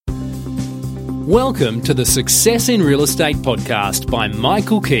Welcome to the Success in Real Estate podcast by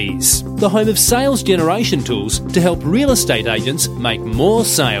Michael Keys, the home of sales generation tools to help real estate agents make more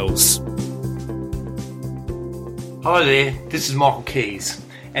sales. Hi there, this is Michael Keys,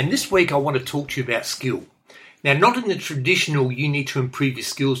 and this week I want to talk to you about skill. Now, not in the traditional you need to improve your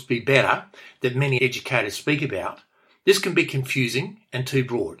skills to be better that many educators speak about. This can be confusing and too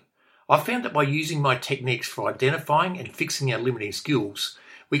broad. I found that by using my techniques for identifying and fixing our limiting skills,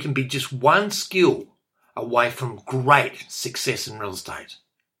 we can be just one skill away from great success in real estate.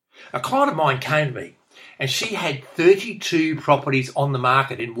 A client of mine came to me and she had 32 properties on the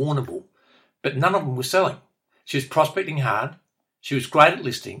market in Warrnambool, but none of them were selling. She was prospecting hard, she was great at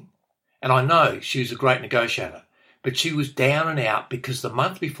listing, and I know she was a great negotiator, but she was down and out because the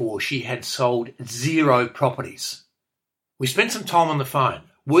month before she had sold 0 properties. We spent some time on the phone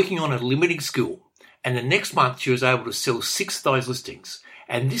working on a limiting skill, and the next month she was able to sell 6 of those listings.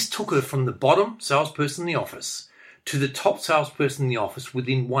 And this took her from the bottom salesperson in the office to the top salesperson in the office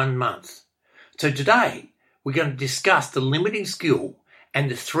within 1 month. So today, we're going to discuss the limiting skill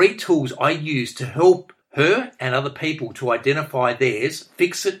and the 3 tools I use to help her and other people to identify theirs,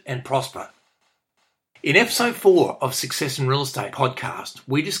 fix it, and prosper. In episode 4 of Success in Real Estate podcast,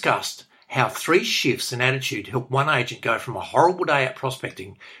 we discussed how 3 shifts in attitude help one agent go from a horrible day at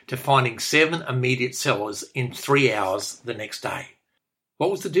prospecting to finding 7 immediate sellers in 3 hours the next day. What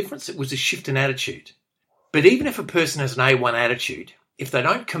was the difference? It was a shift in attitude. But even if a person has an A1 attitude, if they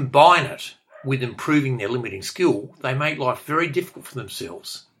don't combine it with improving their limiting skill, they make life very difficult for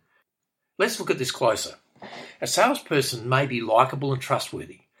themselves. Let's look at this closer. A salesperson may be likable and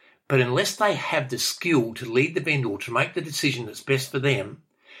trustworthy, but unless they have the skill to lead the vendor to make the decision that's best for them,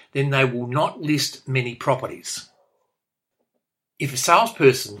 then they will not list many properties. If a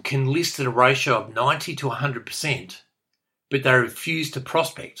salesperson can list at a ratio of 90 to 100%, but they refuse to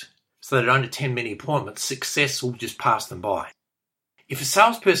prospect, so they don't attend many appointments, success will just pass them by. If a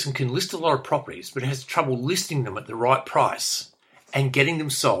salesperson can list a lot of properties but has trouble listing them at the right price and getting them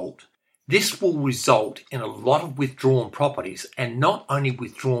sold, this will result in a lot of withdrawn properties, and not only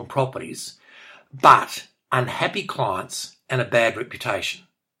withdrawn properties, but unhappy clients and a bad reputation.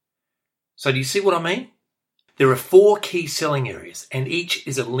 So do you see what I mean? There are 4 key selling areas, and each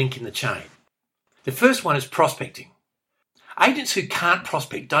is a link in the chain. The first one is prospecting. Agents who can't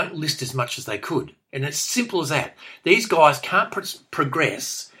prospect don't list as much as they could, and it's simple as that. These guys can't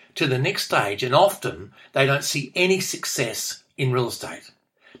progress to the next stage, and often they don't see any success in real estate.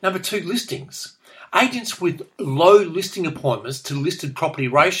 Number 2, listings. Agents with low listing appointments to listed property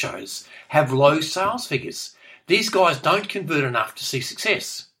ratios have low sales figures. These guys don't convert enough to see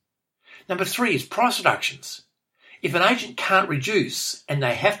success. Number 3 is price reductions. If an agent can't reduce, and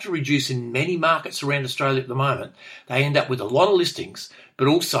they have to reduce in many markets around Australia at the moment, they end up with a lot of listings, but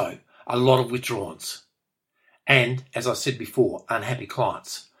also a lot of withdrawals. And, as I said before, unhappy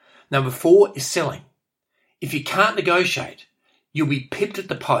clients. Number 4 is selling. If you can't negotiate, you'll be pipped at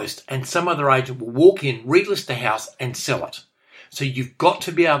the post, and some other agent will walk in, relist the house, and sell it. So you've got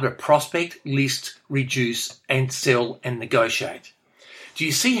to be able to prospect, list, reduce, and sell and negotiate. Do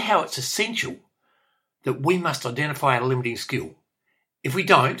you see how it's essential that we must identify our limiting skill? If we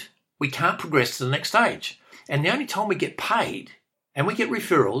don't, we can't progress to the next stage. And the only time we get paid, and we get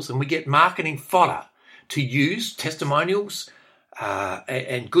referrals, and we get marketing fodder to use, testimonials,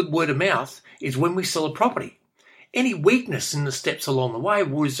 and good word of mouth, is when we sell a property. Any weakness in the steps along the way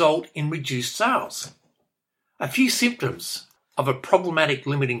will result in reduced sales. A few symptoms of a problematic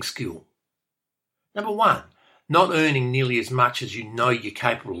limiting skill. Number 1, not earning nearly as much as you know you're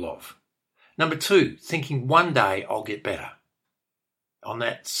capable of. Number 2, thinking one day I'll get better. On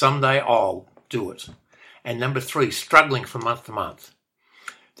that someday I'll do it. And number 3, struggling from month to month.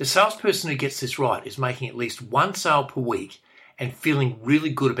 The salesperson who gets this right is making at least 1 sale per week and feeling really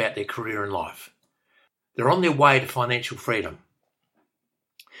good about their career in life. They're on their way to financial freedom.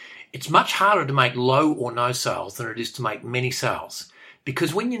 It's much harder to make low or no sales than it is to make many sales,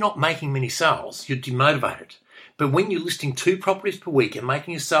 because when you're not making many sales, you're demotivated. But when you're listing 2 properties per week and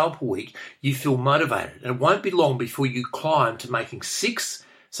making a sale per week, you feel motivated. And it won't be long before you climb to making 6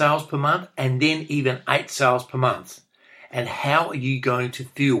 sales per month and then even 8 sales per month. And how are you going to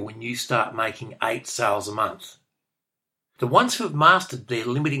feel when you start making 8 sales a month? The ones who have mastered their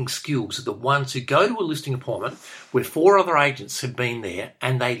limiting skills are the ones who go to a listing appointment where 4 other agents have been there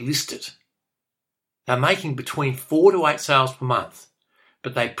and they list it. They're making between 4 to 8 sales per month.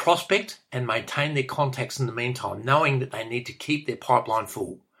 But they prospect and maintain their contacts in the meantime, knowing that they need to keep their pipeline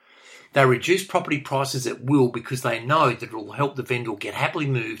full. They reduce property prices at will because they know that it will help the vendor get happily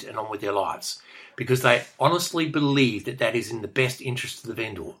moved and on with their lives, because they honestly believe that that is in the best interest of the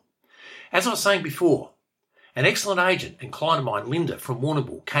vendor. As I was saying before, an excellent agent and client of mine, Linda from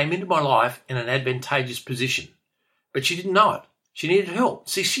Warrnambool, came into my life in an advantageous position, but she didn't know it. She needed help.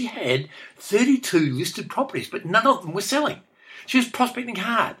 See, she had 32 listed properties, but none of them were selling. She was prospecting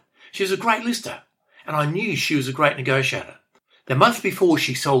hard. She was a great lister, and I knew she was a great negotiator. The month before,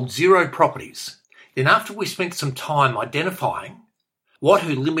 she sold 0 properties. Then after we spent some time identifying what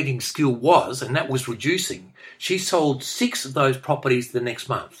her limiting skill was, and that was reducing, she sold 6 of those properties the next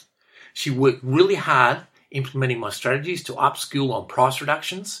month. She worked really hard implementing my strategies to upskill on price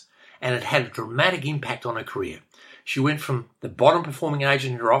reductions, and it had a dramatic impact on her career. She went from the bottom performing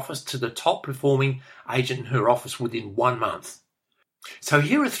agent in her office to the top performing agent in her office within 1 month. So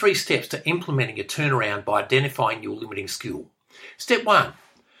here are 3 steps to implementing a turnaround by identifying your limiting skill. Step 1,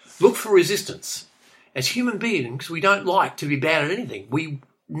 look for resistance. As human beings, we don't like to be bad at anything. We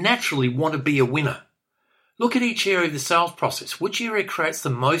naturally want to be a winner. Look at each area of the sales process. Which area creates the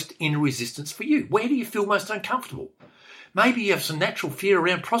most inner resistance for you? Where do you feel most uncomfortable? Maybe you have some natural fear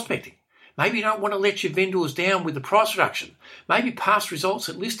around prospecting. Maybe you don't want to let your vendors down with the price reduction. Maybe past results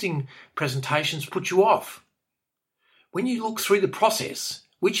at listing presentations put you off. When you look through the process,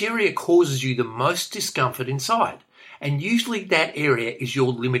 which area causes you the most discomfort inside? And usually that area is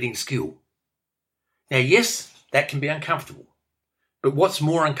your limiting skill. Now, yes, that can be uncomfortable. But what's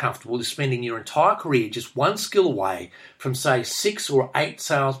more uncomfortable is spending your entire career just one skill away from, say, 6 or 8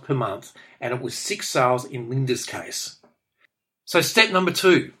 sales per month, and it was 6 sales in Linda's case. So step number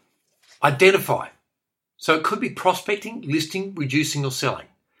 2, identify. So it could be prospecting, listing, reducing or selling.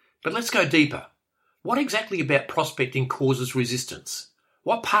 But let's go deeper. What exactly about prospecting causes resistance?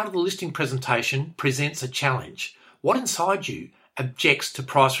 What part of the listing presentation presents a challenge? What inside you objects to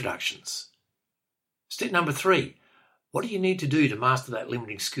price reductions? Step number 3, what do you need to do to master that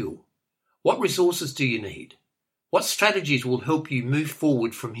limiting skill? What resources do you need? What strategies will help you move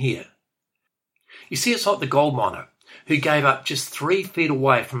forward from here? You see, it's like the gold miner who gave up just 3 feet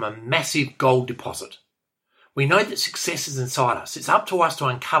away from a massive gold deposit. We know that success is inside us. It's up to us to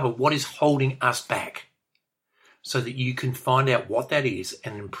uncover what is holding us back so that you can find out what that is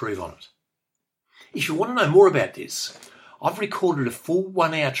and improve on it. If you want to know more about this, I've recorded a full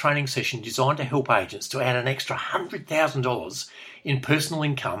 1-hour training session designed to help agents to add an extra $100,000 in personal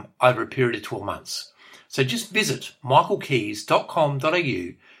income over a period of 12 months. So just visit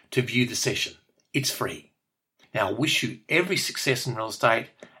michaelkeys.com.au to view the session. It's free. Now, I wish you every success in real estate.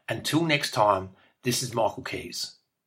 Until next time, this is Michael Keys.